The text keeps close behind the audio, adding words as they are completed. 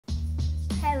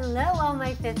Hello all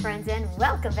my fit friends and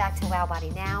welcome back to Wow Body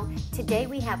Now. Today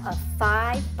we have a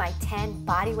 5 by 10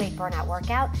 bodyweight burnout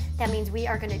workout. That means we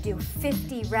are going to do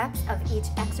 50 reps of each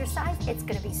exercise. It's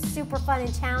going to be super fun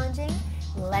and challenging.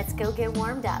 Let's go get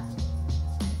warmed up.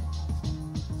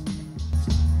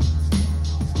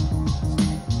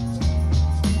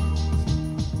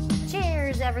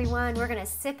 Cheers everyone. We're going to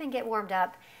sip and get warmed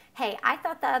up. Hey, I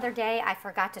thought the other day I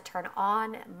forgot to turn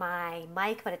on my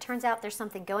mic, but it turns out there's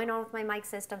something going on with my mic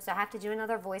system, so I have to do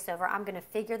another voiceover. I'm going to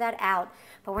figure that out,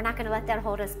 but we're not going to let that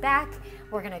hold us back.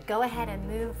 We're going to go ahead and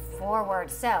move forward.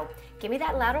 So give me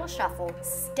that lateral shuffle,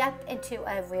 step into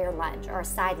a rear lunge or a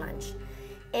side lunge.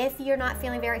 If you're not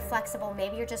feeling very flexible,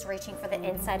 maybe you're just reaching for the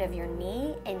inside of your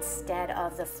knee instead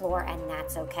of the floor, and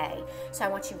that's okay. So I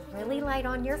want you really light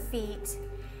on your feet.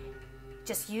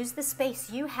 Just use the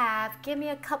space you have. Give me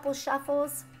a couple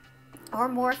shuffles or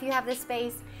more if you have the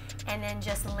space, and then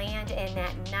just land in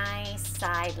that nice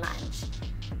side lunge.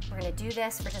 We're gonna do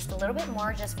this for just a little bit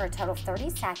more, just for a total of 30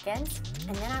 seconds.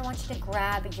 And then I want you to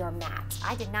grab your mat.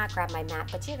 I did not grab my mat,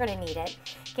 but you're gonna need it.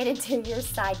 Get into your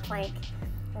side plank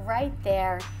right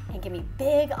there and give me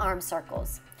big arm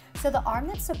circles. So the arm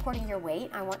that's supporting your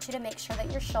weight, I want you to make sure that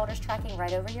your shoulder's tracking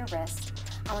right over your wrist.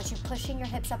 I want you pushing your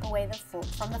hips up away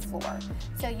from the floor.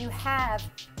 So you have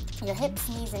your hips,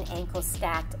 knees, and ankles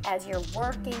stacked as you're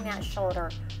working that shoulder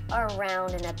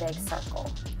around in a big circle.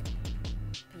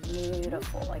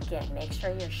 Beautiful. Again, make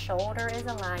sure your shoulder is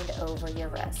aligned over your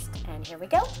wrist. And here we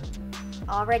go.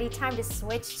 Already time to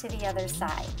switch to the other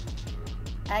side.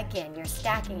 Again, you're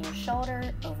stacking your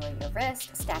shoulder over your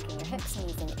wrist, stacking your hips,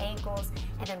 knees, and ankles,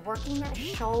 and then working that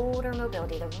shoulder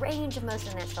mobility, the range of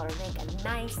motion in that shoulder. Make a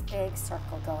nice big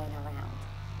circle going around.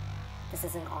 This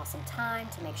is an awesome time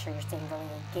to make sure you're staying really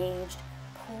engaged.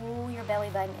 Pull your belly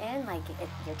button in like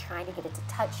you're trying to get it to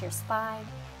touch your spine.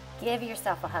 Give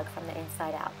yourself a hug from the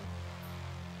inside out.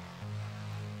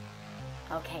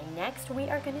 Okay, next we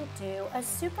are going to do a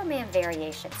Superman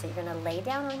variation. So you're going to lay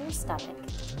down on your stomach.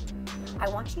 I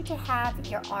want you to have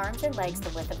your arms and legs the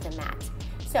width of the mat.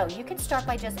 So you can start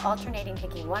by just alternating,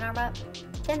 picking one arm up,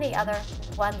 then the other,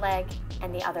 one leg,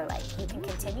 and the other leg. You can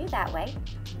continue that way.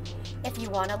 If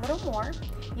you want a little more,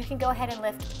 you can go ahead and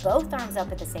lift both arms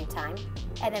up at the same time,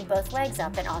 and then both legs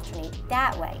up and alternate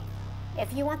that way.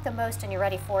 If you want the most and you're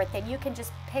ready for it, then you can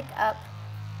just pick up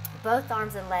both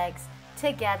arms and legs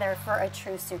together for a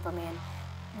true Superman.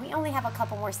 We only have a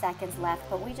couple more seconds left,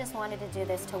 but we just wanted to do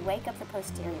this to wake up the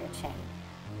posterior chain.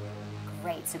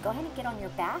 Great, so go ahead and get on your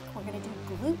back. We're gonna do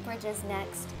glute bridges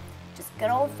next. Just good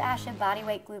old-fashioned body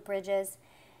weight glute bridges.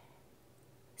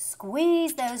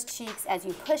 Squeeze those cheeks as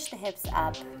you push the hips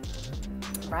up,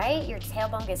 right? Your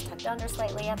tailbone gets tucked under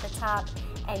slightly at the top,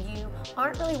 and you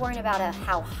aren't really worrying about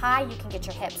how high you can get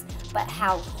your hips, but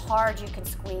how hard you can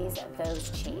squeeze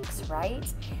those cheeks, right?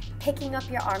 Picking up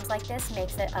your arms like this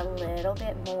makes it a little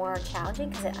bit more challenging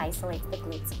because it isolates the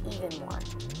glutes even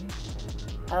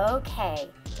more. Okay,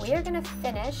 we are gonna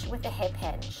finish with a hip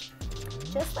hinge.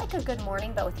 Just like a good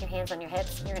morning, but with your hands on your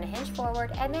hips, you're gonna hinge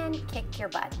forward and then kick your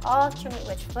butt. Alternate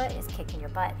which foot is kicking your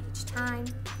butt each time.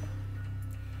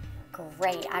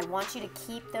 Great, I want you to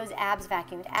keep those abs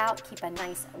vacuumed out. Keep a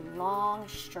nice, long,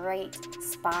 straight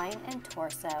spine and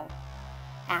torso.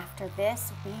 After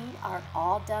this, we are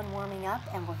all done warming up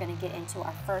and we're gonna get into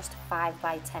our first 5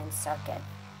 by 10 circuit.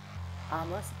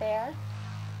 Almost there.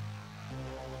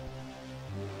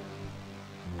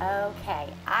 Okay,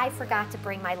 I forgot to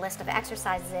bring my list of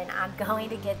exercises in. I'm going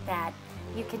to get that.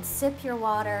 You can sip your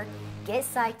water, get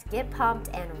psyched, get pumped,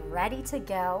 and ready to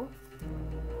go.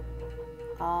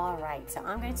 All right, so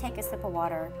I'm gonna take a sip of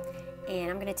water and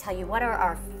I'm gonna tell you what are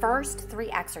our first 3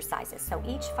 exercises. So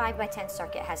each 5 by 10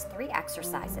 circuit has 3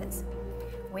 exercises.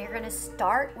 We're gonna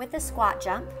start with a squat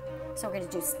jump. So we're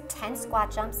gonna do 10 squat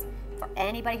jumps. For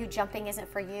anybody who jumping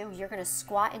isn't for you, you're gonna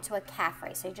squat into a calf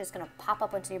raise. So you're just gonna pop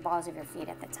up onto your balls of your feet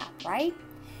at the top, right?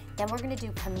 Then we're gonna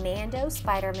do Commando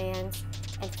Spider Mans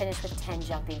and finish with 10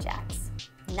 jumping jacks.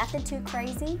 Nothing too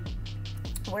crazy.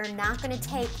 We're not gonna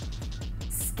take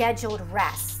scheduled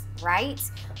rests, right?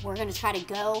 We're gonna try to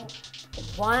go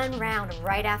one round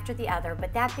right after the other.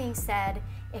 But that being said,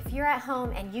 if you're at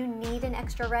home and you need an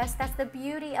extra rest, that's the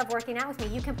beauty of working out with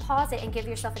me. You can pause it and give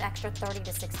yourself an extra 30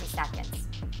 to 60 seconds.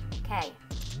 Okay,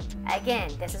 again,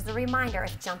 this is the reminder,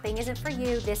 if jumping isn't for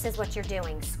you, this is what you're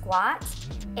doing. Squat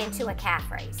into a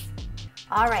calf raise.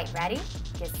 All right, ready?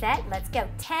 Get set, let's go.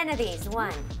 10 of these.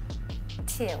 1,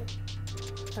 2,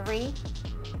 3,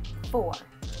 4,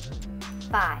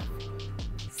 5,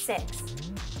 6,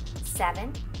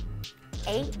 7,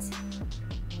 8,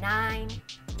 9,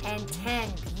 and 10.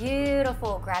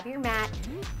 Beautiful. Grab your mat.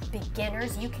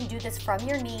 beginners, you can do this from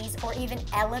your knees or even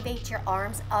elevate your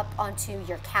arms up onto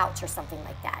your couch or something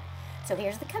like that. So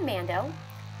here's the Commando.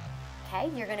 Okay,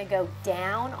 you're gonna go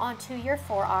down onto your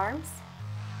forearms,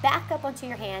 back up onto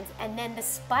your hands, and then the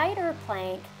spider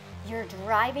plank, you're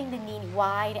driving the knee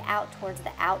wide out towards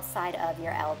the outside of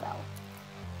your elbow.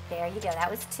 There you go, that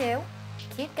was 2.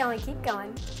 Keep going, keep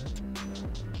going.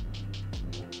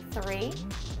 3,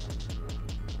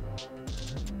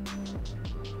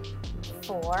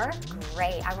 4,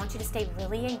 great. I want you to stay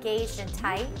really engaged and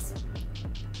tight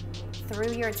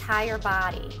through your entire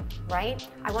body, right?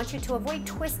 I want you to avoid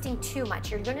twisting too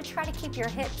much. You're gonna try to keep your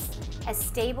hips as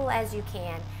stable as you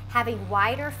can. Having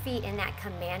wider feet in that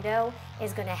Commando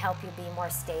is gonna help you be more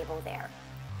stable there.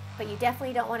 But you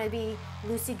definitely don't wanna be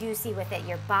loosey-goosey with it.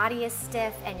 Your body is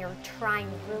stiff and you're trying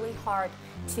really hard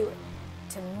to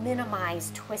minimize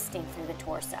twisting through the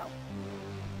torso.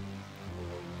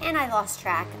 And I lost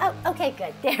track. Oh, okay,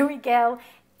 good. There we go.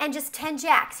 And just 10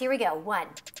 jacks. Here we go. 1,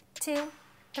 2,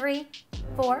 3,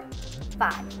 4,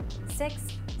 5, 6,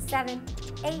 7,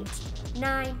 8,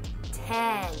 9,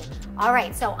 10. All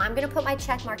right, so I'm gonna put my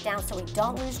check mark down so we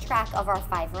don't lose track of our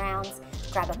 5 rounds.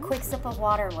 Grab a quick sip of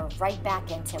water and we're right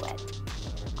back into it.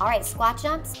 All right, squat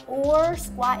jumps or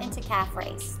squat into calf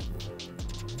raise.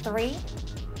 3,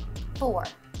 4,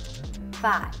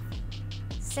 5,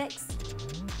 6,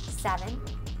 7,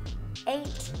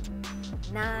 8,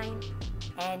 9,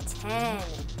 and 10.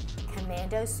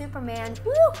 Commando Superman.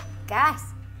 Woo! Guys,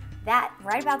 that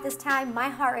right about this time, my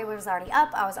heart rate was already up.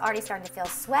 I was already starting to feel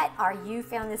sweat. Are you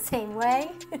feeling the same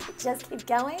way? Just keep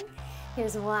going.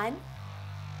 Here's 1.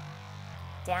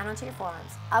 Down onto your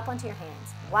forearms, up onto your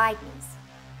hands, wide knees.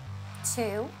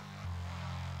 2,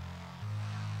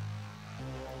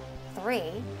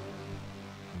 3,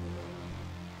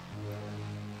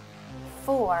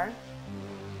 4,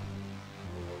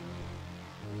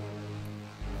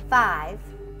 5,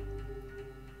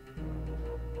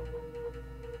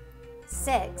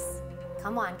 6,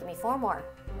 come on, give me 4 more.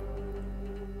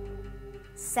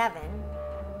 7,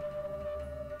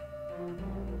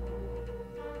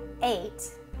 8,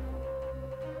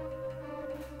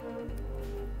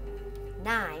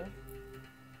 9,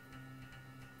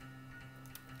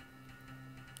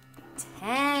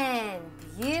 10.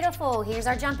 Beautiful. Here's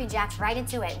our jumping jacks, right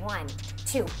into it. 1,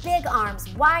 2, big arms,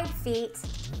 wide feet.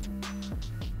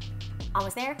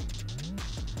 Almost there.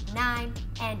 9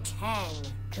 and 10.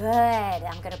 Good.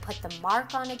 I'm gonna put the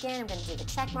mark on again. I'm gonna do the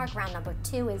check mark. Round number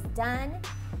 2 is done.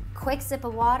 Quick sip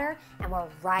of water, and we're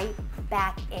right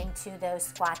back into those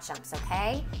squat jumps,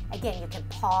 okay? Again, you can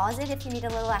pause it if you need a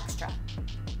little extra.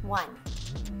 1,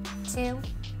 2,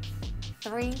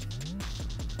 3,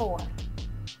 4,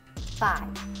 5,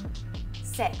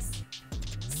 6,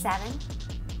 7,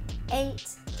 8,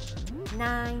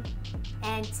 9,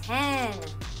 and 10.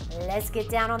 Let's get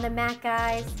down on the mat,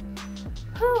 guys.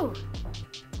 Whew.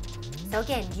 So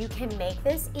again, you can make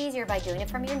this easier by doing it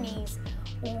from your knees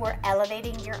or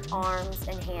elevating your arms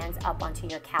and hands up onto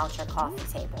your couch or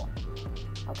coffee table,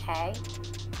 okay?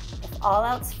 If all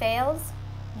else fails,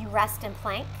 you rest in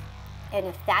plank. And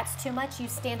if that's too much, you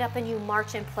stand up and you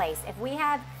march in place. If we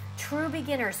have true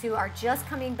beginners who are just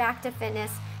coming back to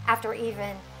fitness after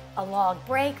even a long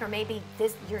break, or maybe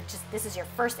this is your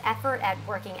first effort at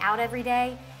working out every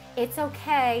day, it's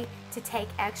okay to take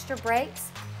extra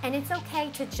breaks, and it's okay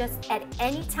to just at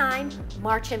any time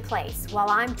march in place. While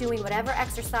I'm doing whatever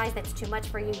exercise that's too much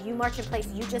for you, you march in place,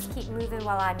 you just keep moving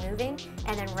while I'm moving,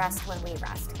 and then rest when we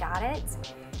rest. Got it?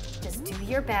 Just do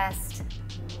your best.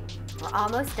 We're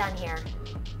almost done here.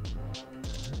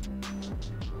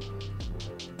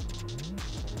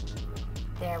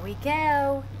 There we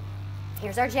go.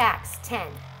 Here's our jacks. 10,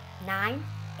 9,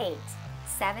 8,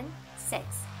 7, 6,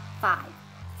 5,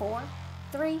 4,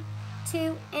 3,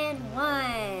 2, and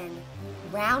 1.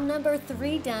 Round number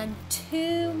 3 done.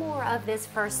 2 more of this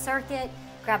first circuit.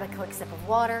 Grab a quick sip of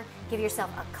water. Give yourself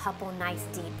a couple nice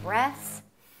deep breaths.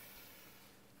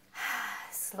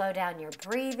 Slow down your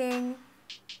breathing.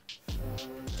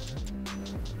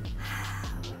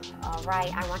 All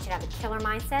right, I want you to have a killer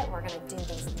mindset. We're gonna do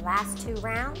these last 2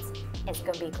 rounds. It's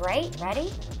gonna be great.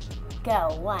 Ready?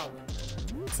 Go. 1,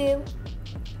 2,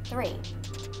 3,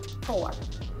 4,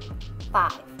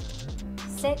 5,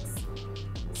 6,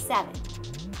 7,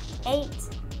 8,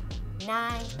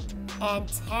 9, and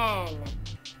 10.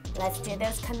 Let's do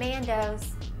those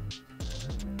commandos.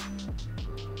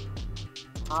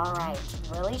 All right,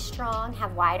 really strong.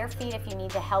 Have wider feet if you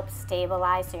need to help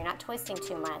stabilize so you're not twisting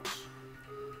too much.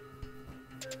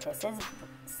 This is,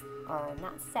 or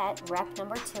not set, rep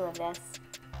number 2 of this.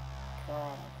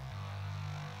 Good.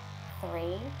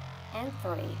 3 and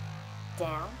 3.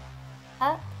 Down,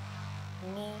 up,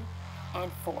 knee,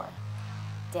 and 4.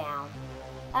 Down,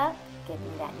 up, give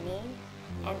me that knee,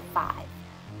 and 5.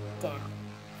 Down,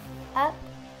 up,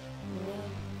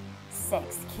 knee,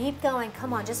 6. Keep going.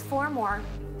 Come on, just 4 more.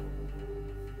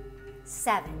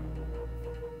 7,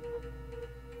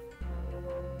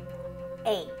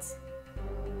 8,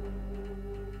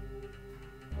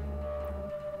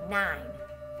 9.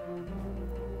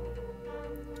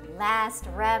 Last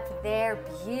rep there.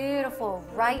 Beautiful.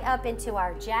 Right up into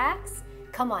our jacks.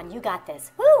 Come on, you got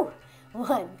this. Woo!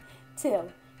 1, 2,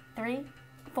 3,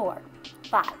 4,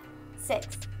 5,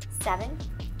 6, 7,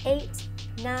 8,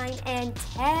 9, and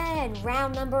 10.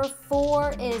 Round number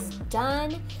 4 is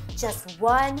done. Just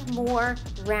one more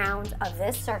round of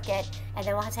this circuit, and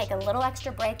then we'll take a little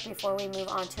extra break before we move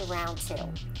on to round 2.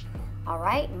 All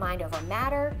right, mind over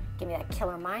matter. Give me that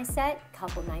killer mindset.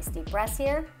 Couple nice deep breaths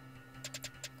here.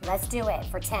 Let's do it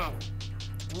for 10,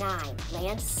 9,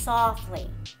 land softly,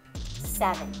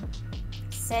 7,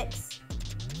 6,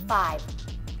 5,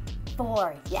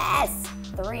 4, yes,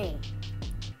 3,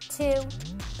 2,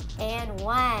 and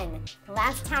 1.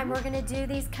 Last time we're gonna do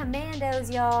these commandos,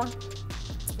 y'all.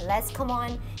 Let's, come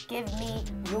on, give me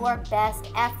your best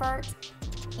effort.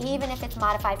 Even if it's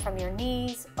modified from your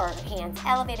knees or hands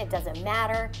elevated, doesn't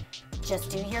matter. Just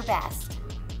do your best.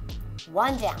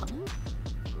 1 down.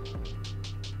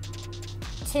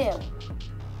 2,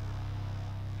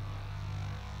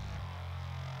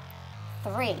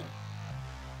 3,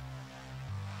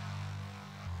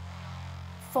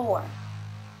 4,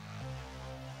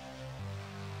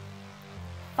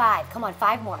 5. Come on,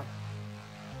 5 more.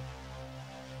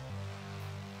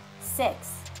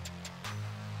 6,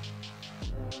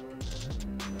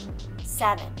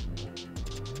 7,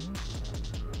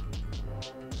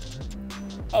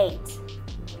 8,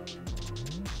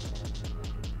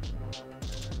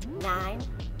 9,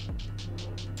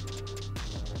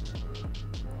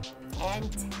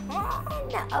 and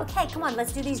 10. Okay, come on,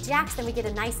 let's do these jacks, then we get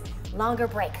a nice longer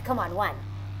break. Come on, 1,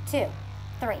 2,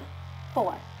 3,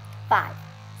 4, 5,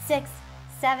 6,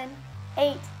 7,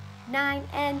 8, 9,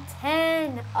 and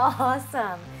 10.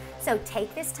 Awesome. So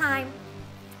take this time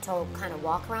to kind of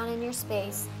walk around in your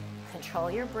space, control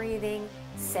your breathing,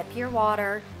 sip your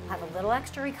water, have a little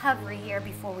extra recovery here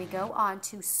before we go on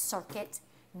to circuit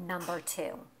number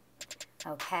 2.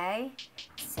 Okay,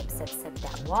 sip, sip, sip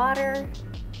that water.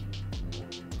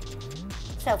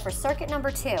 So for circuit number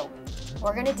 2,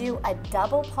 we're gonna do a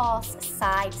double pulse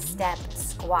side step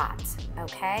squat,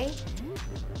 okay?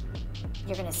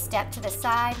 You're gonna step to the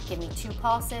side, give me 2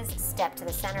 pulses, step to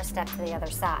the center, step to the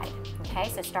other side. Okay,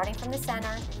 so starting from the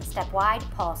center, step wide,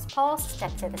 pulse, pulse,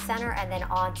 step to the center, and then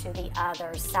on to the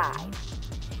other side.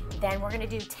 Then we're gonna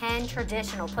do 10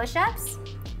 traditional push-ups.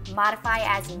 Modify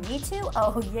as you need to,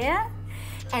 oh yeah.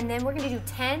 And then we're gonna do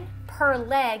 10 per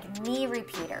leg knee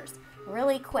repeaters.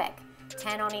 Really quick,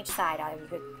 10 on each side.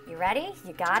 You ready?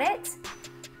 You got it?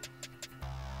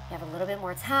 You have a little bit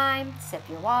more time. Sip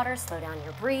your water, slow down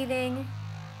your breathing.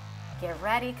 Get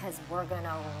ready, because we're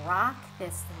gonna rock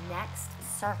this next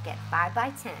circuit, 5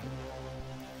 by 10.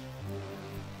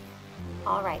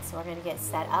 All right, so we're gonna get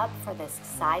set up for this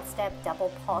side step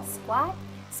double pulse squat.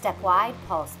 Step wide,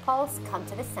 pulse, pulse, come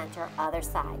to the center, other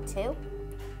side. 2,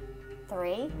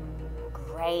 3,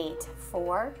 great,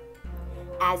 4.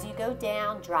 As you go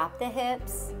down, drop the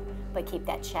hips, but keep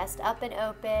that chest up and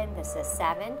open. This is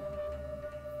 7,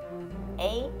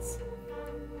 8,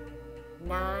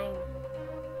 9,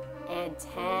 and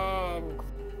 10.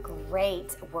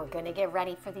 Great. We're gonna get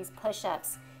ready for these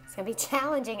push-ups. It's gonna be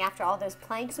challenging after all those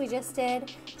planks we just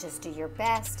did. Just do your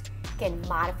best. Again,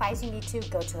 modify as you need to.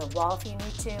 Go to the wall if you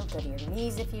need to. Go to your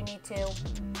knees if you need to.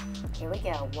 Here we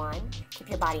go. 1, keep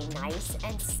your body nice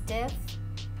and stiff.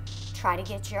 Try to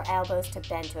get your elbows to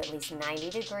bend to at least 90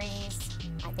 degrees.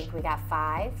 I think we got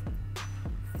 5,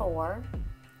 4,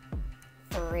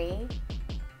 3,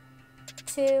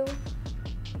 2,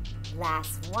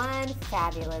 last 1.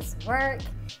 Fabulous work.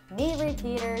 Knee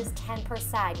repeaters, 10 per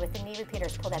side. With the knee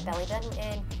repeaters, pull that belly button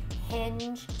in,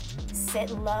 hinge, sit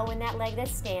low in that leg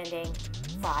that's standing.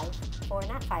 5, 4,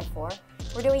 not 5, 4.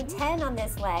 We're doing 10 on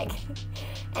this leg.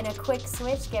 And a quick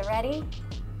switch, get ready.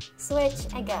 Switch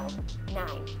and go.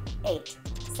 9, 8,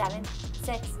 7,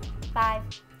 6, 5,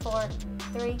 4,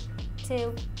 3,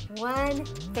 2, 1.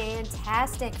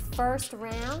 Fantastic. First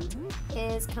round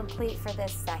is complete for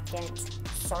this second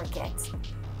circuit.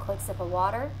 Quick sip of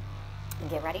water and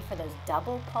get ready for those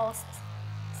double pulse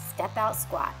step out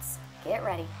squats. Get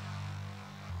ready.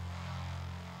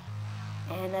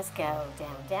 And let's go.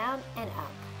 Down, down, and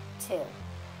up. 2,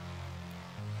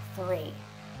 3,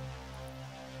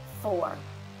 4,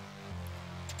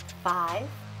 5,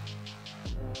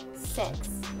 6,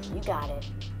 you got it,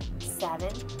 7,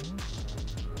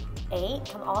 8,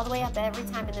 come all the way up every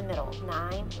time in the middle,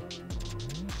 9,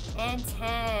 and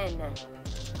 10.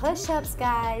 Push-ups,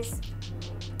 guys.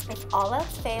 If all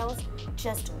else fails,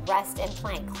 just rest and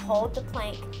plank. Hold the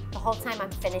plank the whole time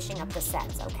I'm finishing up the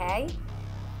sets, okay?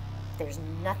 There's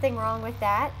nothing wrong with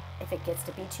that if it gets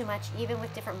to be too much, even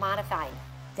with different modifying.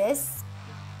 This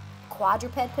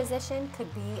quadruped position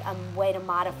could be a way to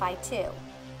modify too,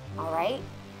 all right?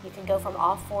 You can go from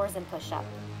all fours and push up.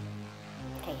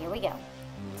 Okay, here we go.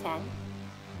 10,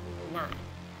 9,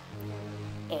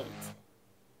 8,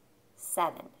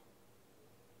 7,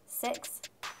 6,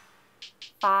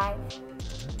 5,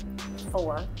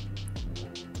 4,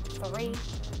 3,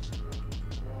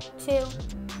 2,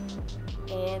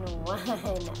 and 1.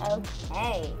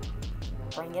 Okay.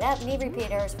 Bring it up. Knee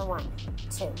repeaters for 1,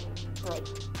 2, 3,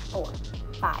 4,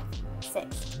 5,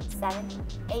 6, 7,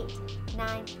 8,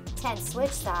 9, 10.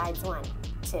 Switch sides. 1,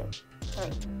 2,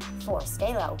 3, 4.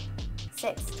 Stay low.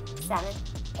 6, 7,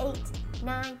 8,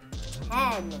 9,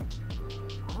 10.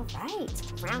 All right.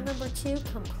 Round number 2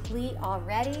 complete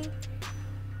already.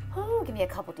 Oh, give me a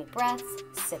couple deep breaths.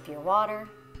 Sip your water.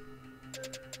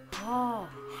 Oh,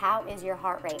 how is your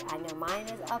heart rate? I know mine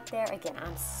is up there. Again,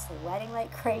 I'm sweating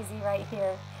like crazy right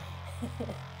here.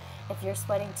 If you're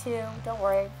sweating too, don't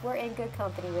worry. We're in good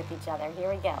company with each other. Here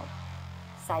we go.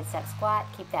 Side step squat.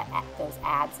 Keep those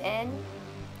abs in.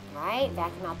 Right?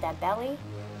 Vacuum out that belly.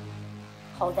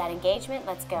 Hold that engagement.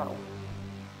 Let's go.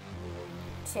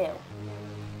 2,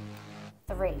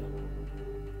 3,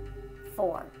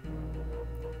 4,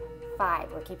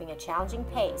 5. We're keeping a challenging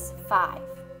pace. 5,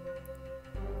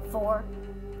 4,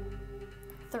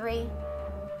 3,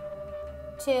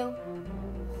 2.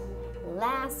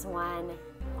 Last one.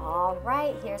 All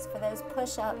right, here's for those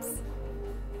push-ups.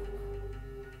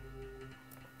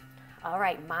 All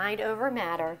right, mind over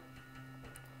matter.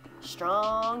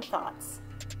 Strong thoughts.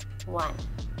 1,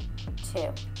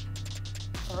 2,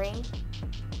 3,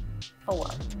 4,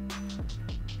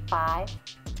 5,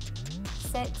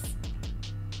 6,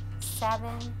 7.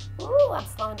 Ooh, I'm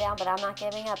slowing down, but I'm not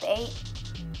giving up. 8,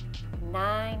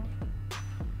 9,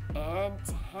 and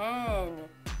 10.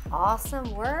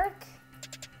 Awesome work.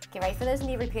 Get ready for those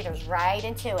knee repeaters. Right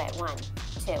into it. 1,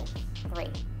 2, 3,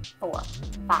 4,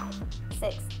 5,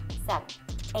 6, 7,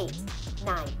 8,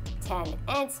 9, 10,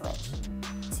 and switch.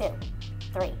 2,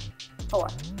 3, 4,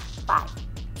 5,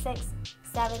 6,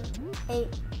 7, 8,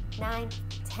 9,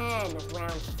 10.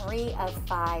 Round 3 of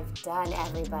 5 done,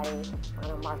 everybody. We're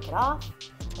going to mark it off.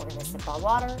 We're going to sip our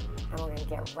water, and we're going to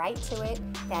get right to it.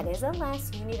 That is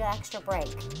unless you need an extra break,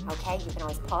 okay? You can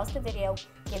always pause the video,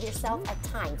 give yourself a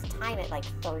time it like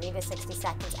 30 to 60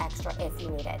 seconds extra if you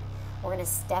need it. We're going to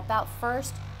step out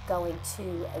first, going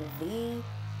to the,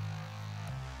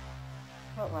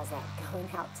 what was that? Going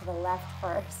out to the left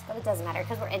first, but it doesn't matter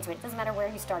because we're into it. It doesn't matter where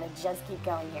you started, just keep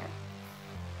going here.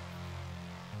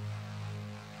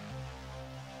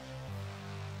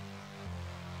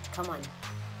 Come on.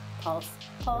 Pulse,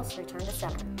 pulse, return to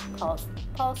center. Pulse,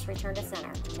 pulse, return to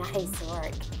center. Nice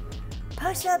work.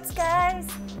 Push-ups, guys.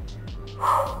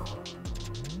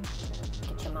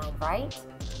 Get your mind right.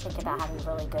 Think about having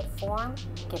really good form,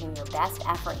 giving your best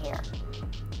effort here.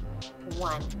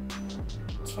 1,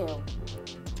 2,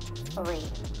 3,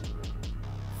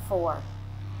 4,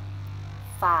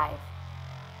 5,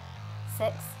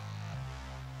 6,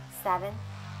 7,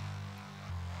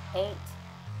 8,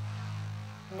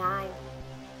 9,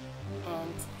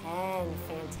 and 10.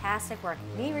 Fantastic work.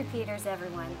 Knee repeaters,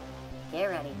 everyone. Get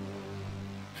ready.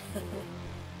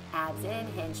 Abs in,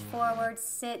 hinge forward,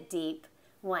 sit deep.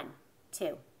 1,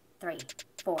 2, 3,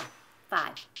 4,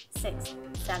 5, 6,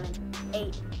 7,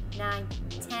 8, 9,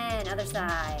 10. Other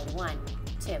side. 1,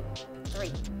 2,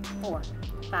 3, 4,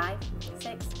 5,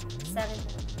 6, 7,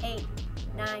 8,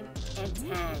 9, and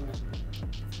 10.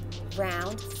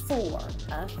 Round 4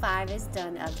 of 5 is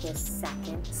done of this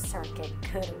second circuit.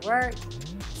 Good work.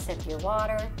 Sip your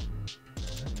water.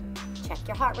 Check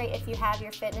your heart rate if you have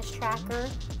your fitness tracker.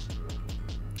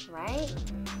 Right?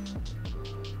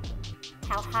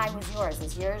 How high was yours?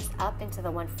 Is yours up into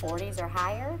the 140s or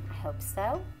higher? I hope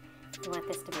so. You want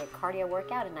this to be a cardio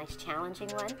workout, a nice challenging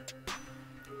one.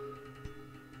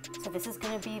 So this is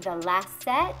going to be the last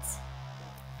set.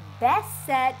 Best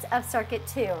set of circuit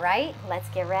 2, right? Let's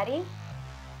get ready.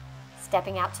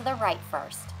 Stepping out to the right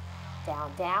first.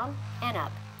 Down, down, and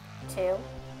up. 2,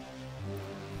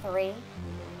 3,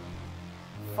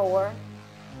 4,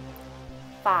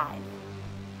 5,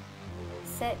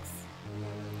 6,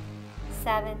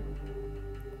 7,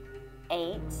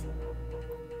 8,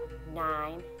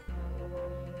 9,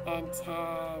 and 10.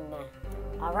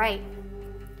 All right,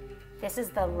 This is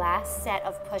the last set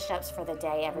of push-ups for the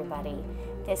day, everybody.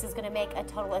 This is gonna make a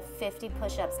total of 50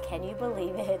 push-ups. Can you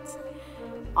believe it?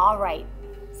 All right,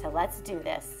 so let's do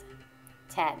this.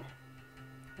 10,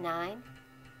 9,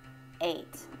 8,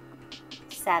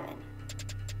 7,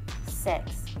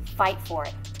 6, fight for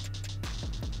it.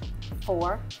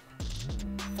 4,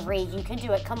 3, you can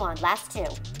do it, come on, last 2.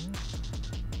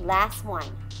 Last 1.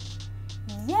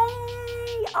 Yay,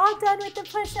 all done with the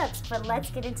push-ups, but let's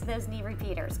get into those knee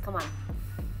repeaters, come on.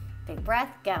 Big breath,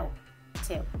 go.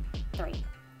 2, 3,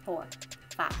 4,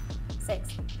 5,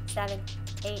 6, 7,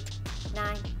 8,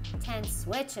 9, 10,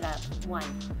 switch it up. 1,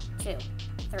 2,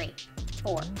 3,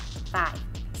 4, 5,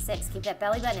 6, keep that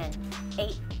belly button in.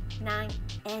 8, 9,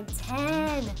 and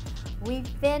 10. We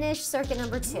finished circuit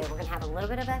number 2. We're gonna have a little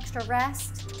bit of extra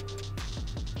rest,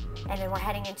 and then we're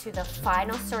heading into the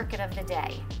final circuit of the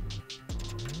day.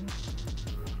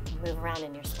 Move around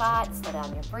in your spot, slow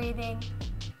down your breathing.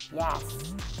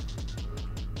 Yes.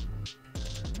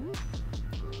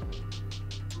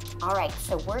 All right,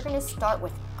 so we're gonna start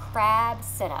with crab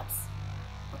sit-ups.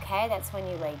 Okay, that's when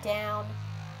you lay down,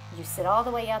 you sit all the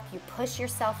way up, you push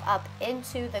yourself up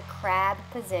into the crab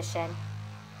position,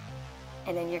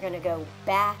 and then you're gonna go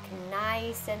back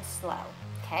nice and slow.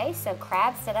 Okay, so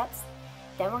crab sit-ups,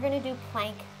 then we're gonna do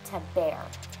plank to bear.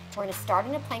 We're gonna start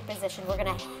in a plank position. We're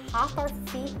gonna hop our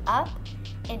feet up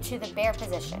into the bear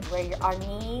position where our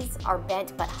knees are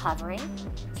bent but hovering.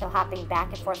 So hopping back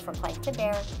and forth from plank to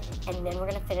bear. And then we're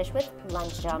gonna finish with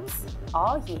lunge jumps.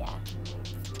 Oh yeah.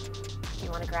 If you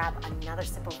wanna grab another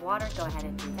sip of water, go ahead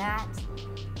and do that.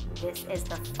 This is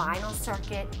the final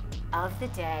circuit of the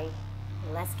day.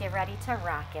 Let's get ready to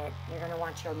rock it. You're gonna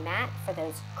want your mat for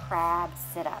those crab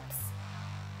sit-ups.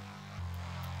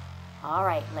 All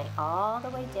right, lay all the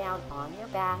way down on your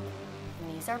back.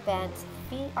 Knees are bent,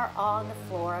 feet are on the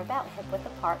floor, about hip width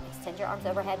apart. Extend your arms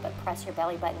overhead, but press your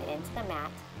belly button into the mat.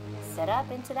 Sit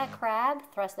up into that crab,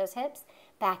 thrust those hips,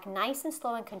 back nice and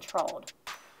slow and controlled,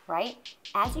 right?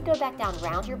 As you go back down,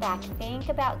 round your back, think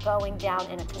about going down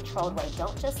in a controlled way.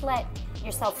 Don't just let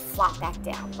yourself flop back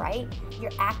down, right?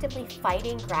 You're actively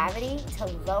fighting gravity to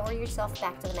lower yourself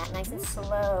back to the mat, nice and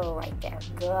slow right there.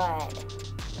 Good.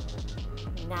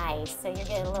 Nice, so you're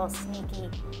getting a little sneaky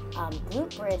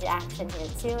glute bridge action here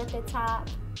too at the top.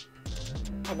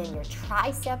 And then your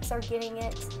triceps are getting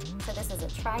it. So this is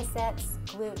a triceps,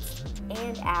 glutes,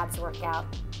 and abs workout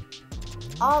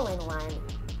all in one.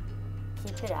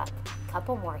 Keep it up,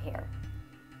 couple more here.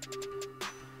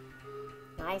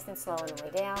 Nice and slow on the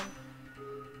way down.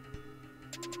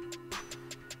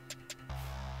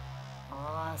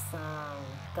 Awesome.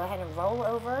 Go ahead and roll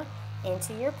over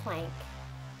into your plank.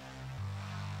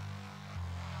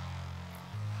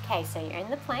 Okay, so you're in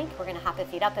the plank. We're gonna hop the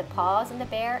feet up and pause in the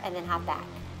bear and then hop back.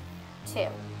 2,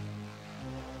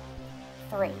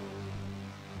 3,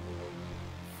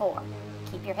 4.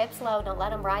 Keep your hips low, don't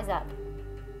let them rise up.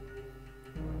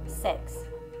 6,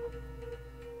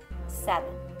 7,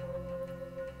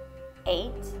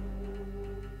 8,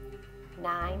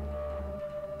 9,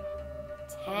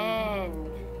 10.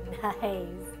 Nice.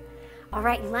 All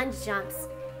right, lunge jumps.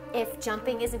 If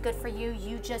jumping isn't good for you,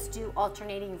 you just do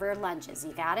alternating rear lunges.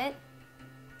 You got it?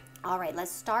 All right,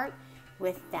 let's start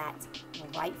with that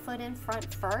right foot in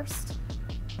front first.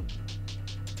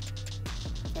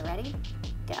 You ready?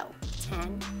 Go.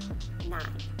 10, 9,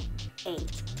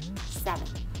 8, 7,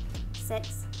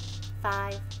 6,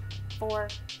 5, 4,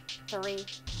 3,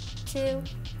 2,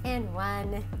 and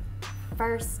 1.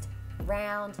 First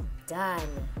round done.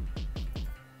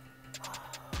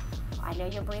 I know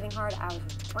you're breathing hard. I was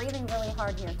breathing really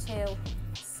hard here too.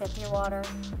 Sip your water,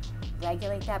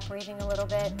 regulate that breathing a little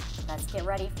bit. Let's get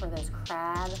ready for those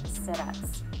crab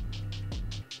sit-ups.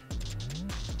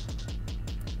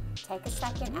 Take a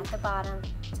second at the bottom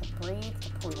to breathe,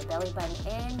 to pull your belly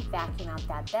button in, vacuum out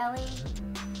that belly.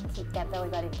 Keep that belly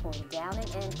button pulling down and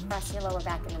in. Press your lower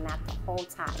back in the mat the whole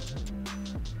time.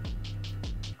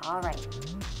 All right,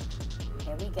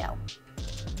 here we go.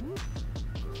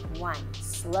 1,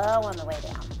 slow on the way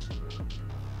down.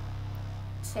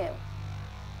 2,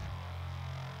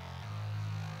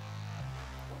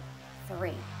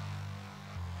 3,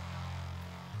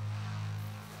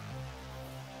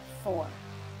 4,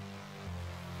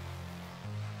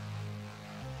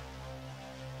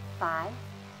 5,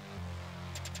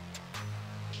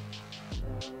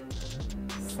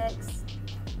 6,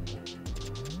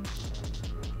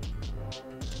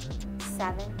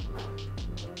 7,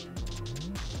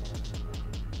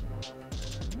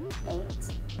 8,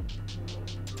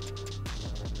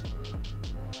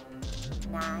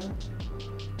 9,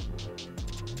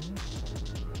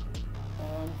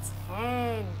 and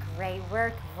 10. Great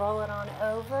work. Roll it on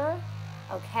over.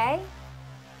 Okay.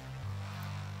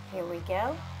 Here we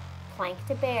go. Plank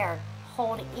to bear.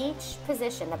 Hold each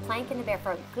position, the plank and the bear,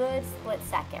 for a good split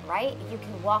second, right? You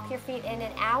can walk your feet in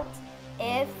and out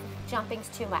if jumping's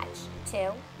too much.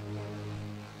 2,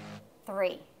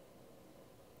 3,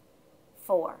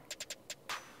 4,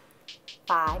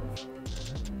 5,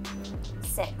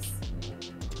 6,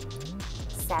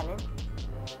 7,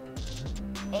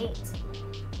 8,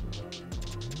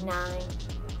 9,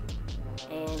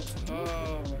 and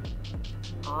 10.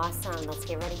 Awesome. Let's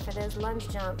get ready for those lunge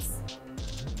jumps.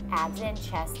 Abs in,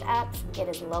 chest up. Get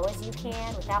as low as you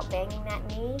can without banging that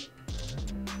knee.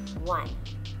 1,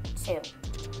 2,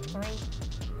 3,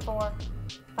 4,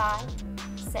 5,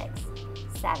 6,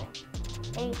 7,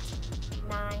 8,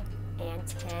 9, and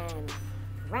 10.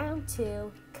 Round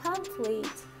 2 complete.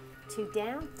 2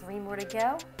 down, 3 more to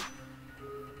go.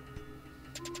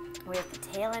 We're at the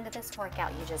tail end of this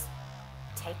workout. You just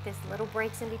take these little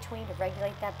breaks in between to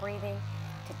regulate that breathing,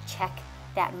 to check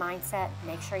that mindset.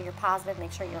 Make sure you're positive.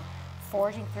 Make sure you're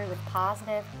forging through with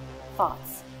positive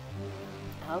thoughts.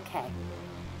 Okay.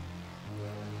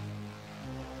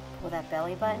 Pull that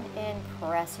belly button in.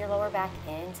 Press your lower back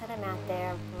into the mat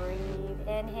there. Breathe.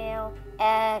 Inhale.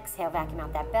 Exhale. Vacuum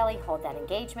out that belly. Hold that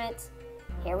engagement.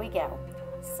 Here we go.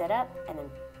 Sit up and then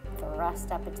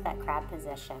thrust up into that crab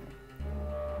position.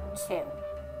 2,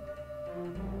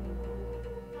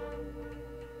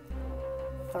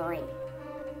 3,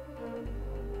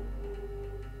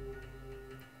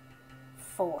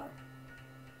 4,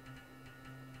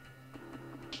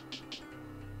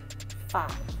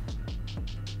 5,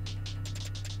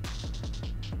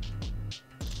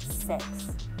 6,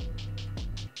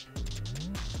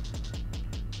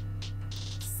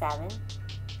 7,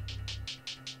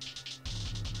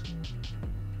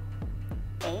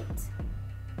 8,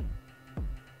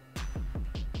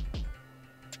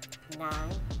 9,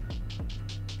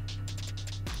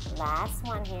 last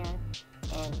one here,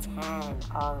 and 10.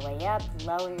 All the way up.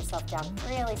 Lower yourself down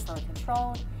really slow and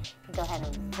controlled. And go ahead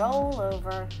and roll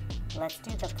over. Let's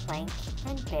do the plank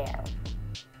and bear.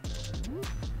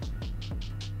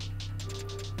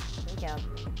 Here we go.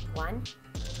 1,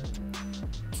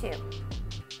 2,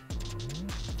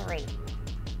 3,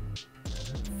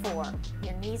 4.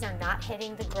 Your knees are not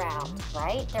hitting the ground,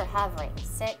 right? They're hovering.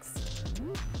 6,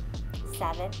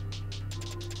 7,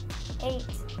 8,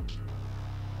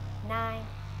 9,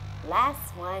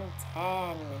 last one,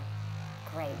 10.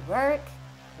 Great work.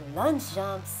 Lunge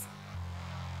jumps.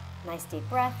 Nice deep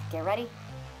breath. Get ready.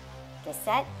 Get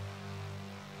set.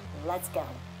 Let's go.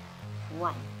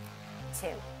 1, 2,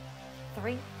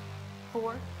 3,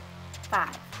 4,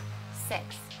 5,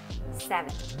 6,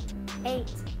 7,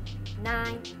 8,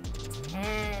 9,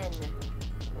 10.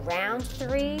 Round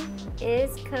 3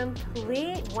 is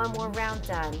complete. One more round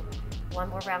done. One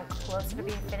more round closer to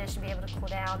being finished and be able to cool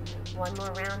down. One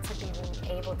more round to being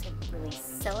able to really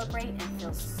celebrate and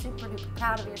feel super duper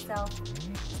proud of yourself.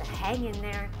 So hang in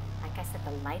there. Like I said,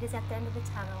 the light is at the end of the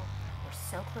tunnel. We're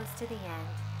so close to the end.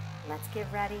 Let's get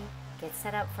ready. Get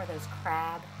set up for those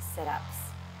crab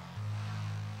sit-ups.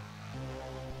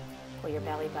 Pull your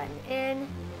belly button in.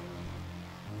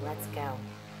 Let's go.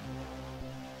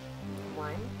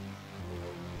 1,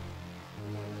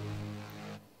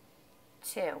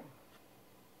 2,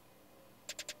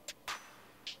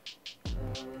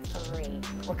 3.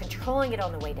 We're controlling it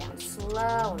on the way down. Slow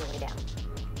on the way down.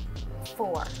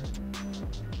 4,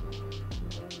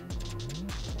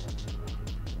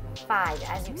 5.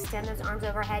 As you extend those arms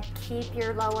overhead, keep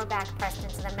your lower back pressed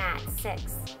into the mat.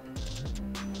 6,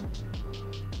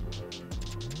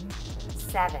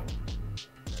 7,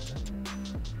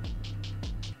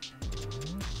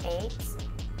 8.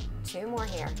 2 more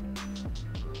here.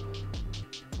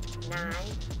 9.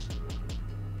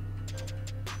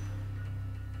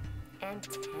 And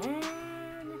 10.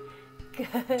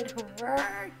 Good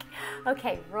work.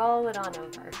 Okay, roll it on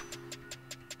over.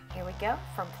 Here we go.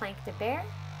 From plank to bear.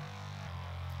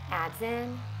 Abs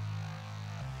in.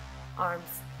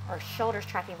 Arms or shoulders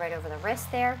tracking right over the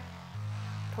wrist there.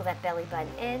 Pull that belly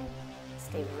button in.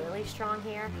 Stay really strong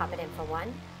here. Hop it in for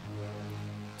 1,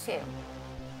 2,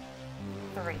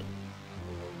 3,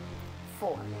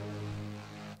 4,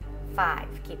 5.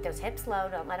 Keep those hips low.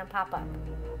 Don't let them pop up.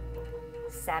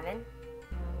 7,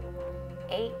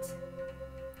 8,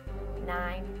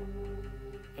 9,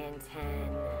 and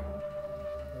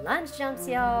 10. Lunge jumps,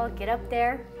 y'all. Get up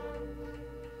there.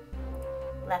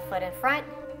 Left foot in front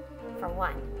for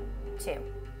 1, 2,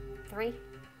 3,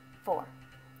 4,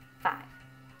 5,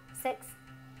 6,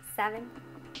 7,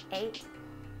 8,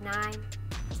 9,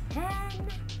 10.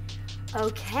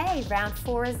 Okay, round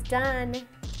 4 is done.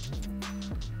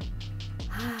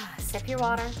 Sip your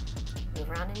water, move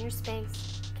around in your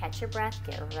space, catch your breath,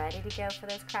 get ready to go for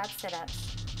those crab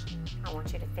sit-ups. I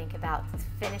want you to think about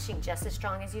finishing just as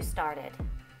strong as you started.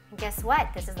 And guess what?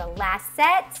 This is the last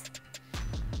set.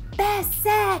 Best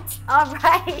set. All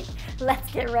right, let's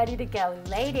get ready to go.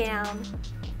 Lay down.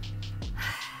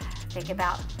 Think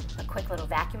about a quick little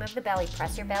vacuum of the belly.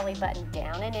 Press your belly button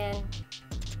down and in.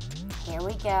 Here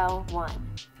we go. 1.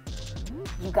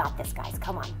 You got this, guys.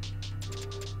 Come on.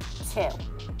 2.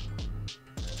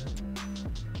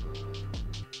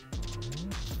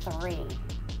 3.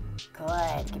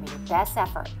 Good. Give me your best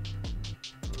effort.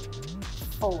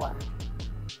 4.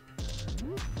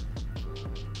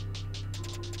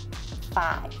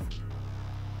 5.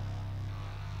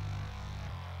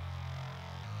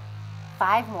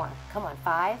 5 more. Come on.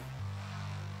 5.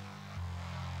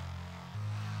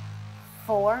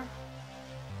 4.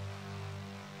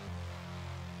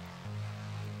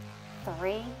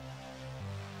 3.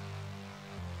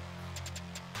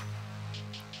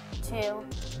 2.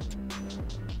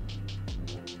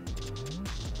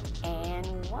 And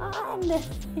 1.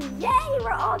 Yay,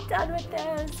 we're all done with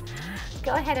those.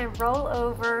 Go ahead and roll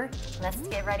over. Let's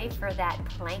get ready for that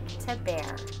plank to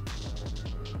bear.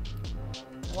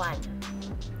 1,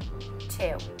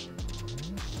 2,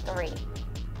 3,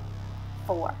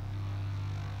 4,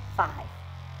 5,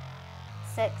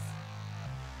 6,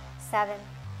 7,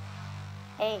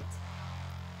 8,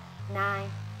 9,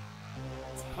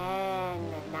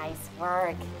 10. Nice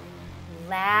work.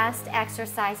 Last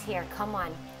exercise here. Come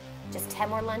on. Just 10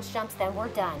 more lunge jumps, then we're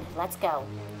done. Let's go.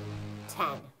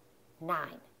 10, 9,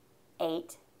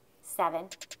 8, 7,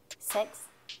 6,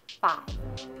 5,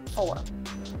 4,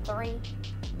 3,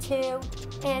 2,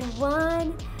 and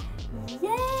 1.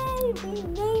 Yay, we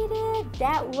made it.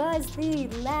 That was the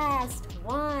last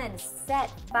one.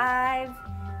 Set 5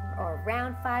 or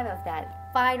round 5 of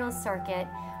that final circuit.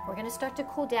 We're gonna start to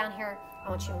cool down here. I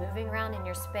want you moving around in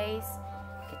your space.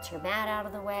 Get your mat out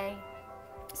of the way.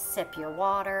 Sip your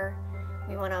water.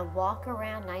 We wanna walk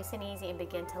around nice and easy and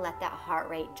begin to let that heart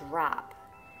rate drop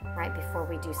right before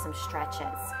we do some stretches.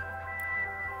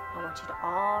 I want you to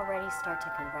already start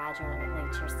to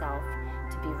congratulate yourself,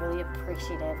 to be really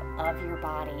appreciative of your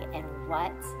body and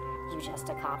what you just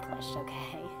accomplished,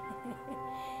 okay?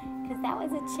 Because that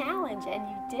was a challenge and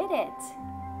you did it.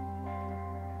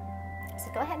 So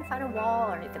go ahead and find a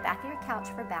wall or at the back of your couch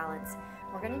for balance.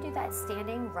 We're going to do that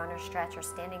standing runner stretch or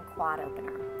standing quad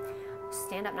opener.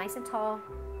 Stand up nice and tall,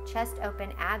 chest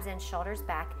open, abs in, shoulders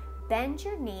back. Bend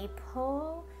your knee,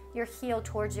 pull your heel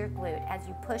towards your glute as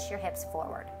you push your hips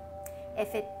forward.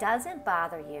 If it doesn't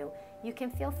bother you, you can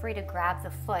feel free to grab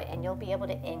the foot and you'll be able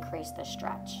to increase the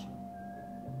stretch.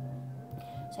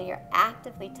 So you're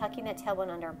actively tucking that tailbone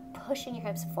under, pushing your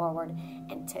hips forward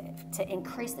and to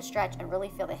increase the stretch and really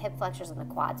feel the hip flexors and the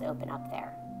quads open up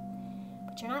there.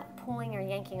 But you're not pulling or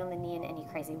yanking on the knee in any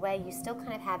crazy way. You still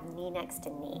kind of have knee next to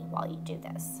knee while you do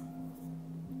this.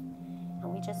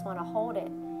 And we just want to hold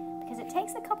it because it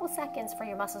takes a couple seconds for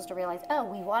your muscles to realize, oh,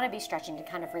 we want to be stretching to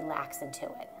kind of relax into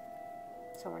it.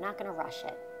 So we're not going to rush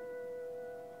it.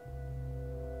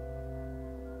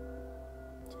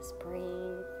 Just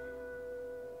breathe.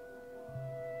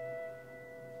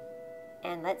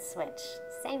 And let's switch.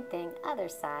 Same thing, other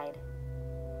side.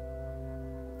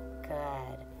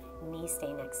 Good. Knee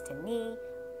stay next to knee.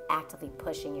 Actively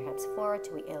pushing your hips forward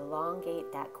till we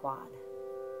elongate that quad.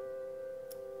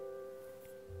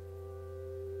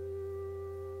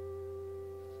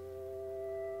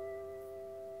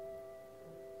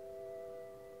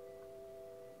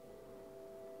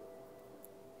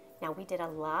 Now we did a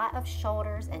lot of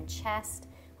shoulders and chest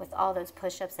with all those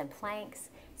push-ups and planks.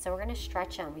 So we're going to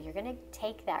stretch them. You're going to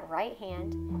take that right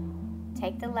hand,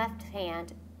 take the left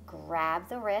hand, grab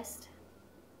the wrist,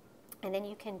 and then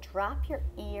you can drop your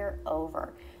ear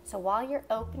over. So while you're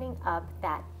opening up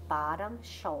that bottom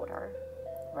shoulder,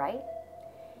 right,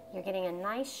 you're getting a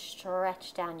nice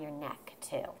stretch down your neck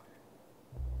too.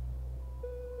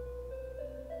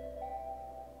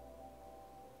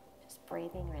 Just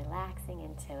breathing, relaxing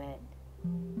into it,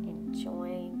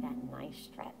 enjoying that nice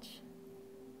stretch.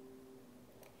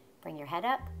 Bring your head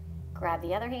up, grab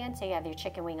the other hand so you have your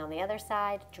chicken wing on the other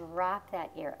side, drop that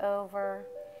ear over.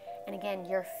 And again,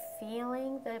 you're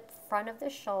feeling the front of the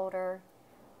shoulder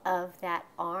of that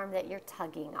arm that you're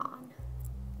tugging on.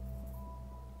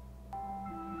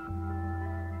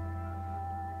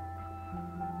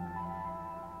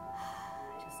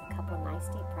 Just a couple nice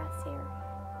deep breaths here.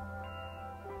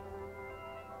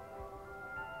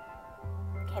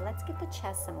 Okay, let's get the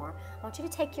chest some more. I want you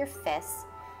to take your fists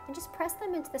and just press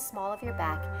them into the small of your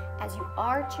back as you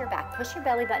arch your back. Push your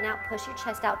belly button out, push your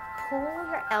chest out, pull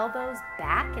your elbows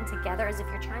back and together as if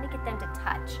you're trying to get them to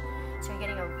touch. So you're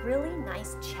getting a really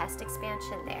nice chest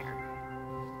expansion there.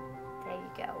 There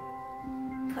you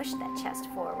go. Push that chest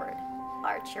forward.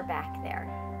 Arch your back there.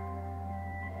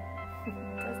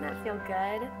 Doesn't that feel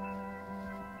good?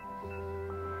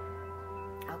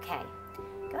 Okay,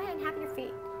 go ahead and have your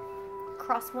feet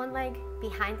cross one leg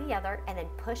behind the other and then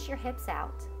push your hips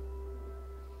out.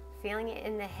 Feeling it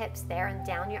in the hips there and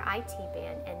down your IT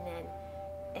band, and then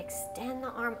extend the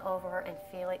arm over and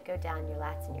feel it go down your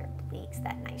lats and your obliques,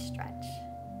 that nice stretch.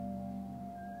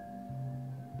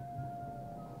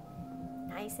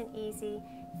 Nice and easy.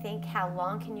 Think how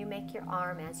long can you make your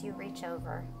arm as you reach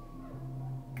over.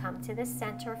 Come to the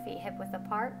center, feet hip width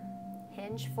apart,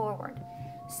 hinge forward.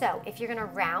 So if you're gonna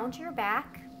round your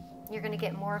back, you're gonna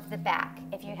get more of the back.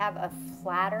 If you have a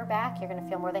flatter back, you're gonna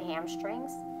feel more of the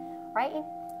hamstrings, right?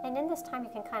 And in this time, you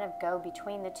can kind of go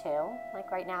between the two.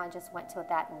 Like right now, I just went to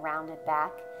that rounded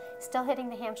back. Still hitting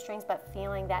the hamstrings, but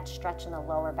feeling that stretch in the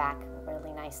lower back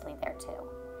really nicely there too.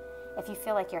 If you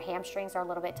feel like your hamstrings are a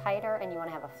little bit tighter and you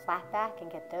wanna have a flat back and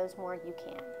get those more, you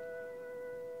can.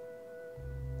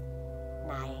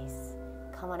 Nice.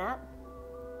 Come on up.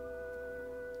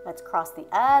 Let's cross the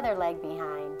other leg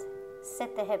behind.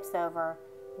 Sit the hips over.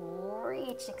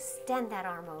 Reach, extend that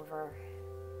arm over.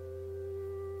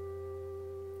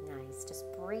 Nice. Just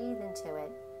breathe into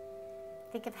it.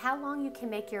 Think of how long you can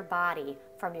make your body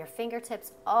from your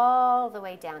fingertips all the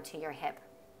way down to your hip.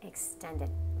 Extend it,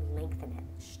 lengthen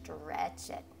it, stretch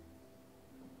it.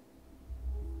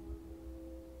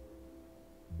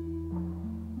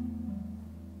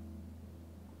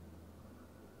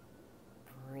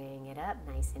 Bring it up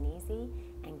nice and easy,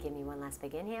 and give me one last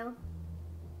big inhale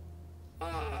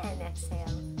and exhale,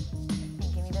 and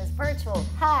give me those virtual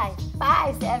high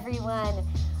fives, everyone.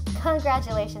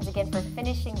 Congratulations again for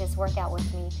finishing this workout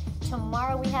with me.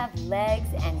 Tomorrow we have legs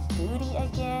and booty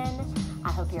again.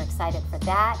 I hope you're excited for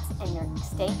that and you're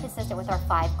staying consistent with our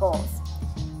 5 goals.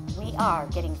 We are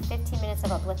getting 15 minutes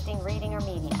of uplifting reading or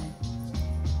media.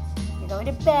 You're going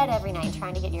to bed every night and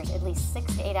trying to get yours at least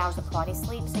 6 to 8 hours of quality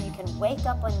sleep so you can wake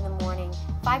up in the morning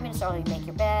 5 minutes early to make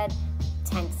your bed,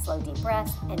 10 slow deep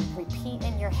breaths, and repeat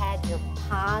in your head your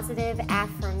positive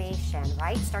affirmation,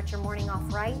 right? Start your morning off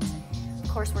right. Of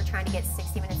course, we're trying to get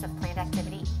 60 minutes of planned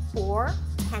activity or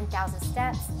 10,000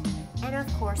 steps. And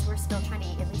of course, we're still trying to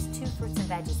eat at least 2 fruits and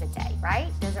veggies a day, right?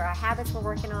 Those are our habits we're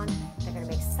working on. They're gonna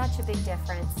make such a big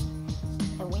difference.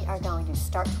 And we are going to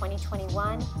start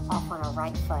 2021 off on our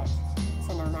right foot.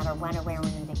 So no matter when or where we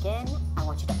meet again, I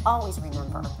want you to always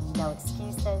remember, no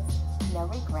excuses, no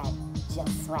regret,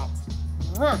 just sweat.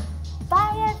 Mwah!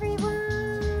 Bye,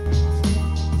 everyone.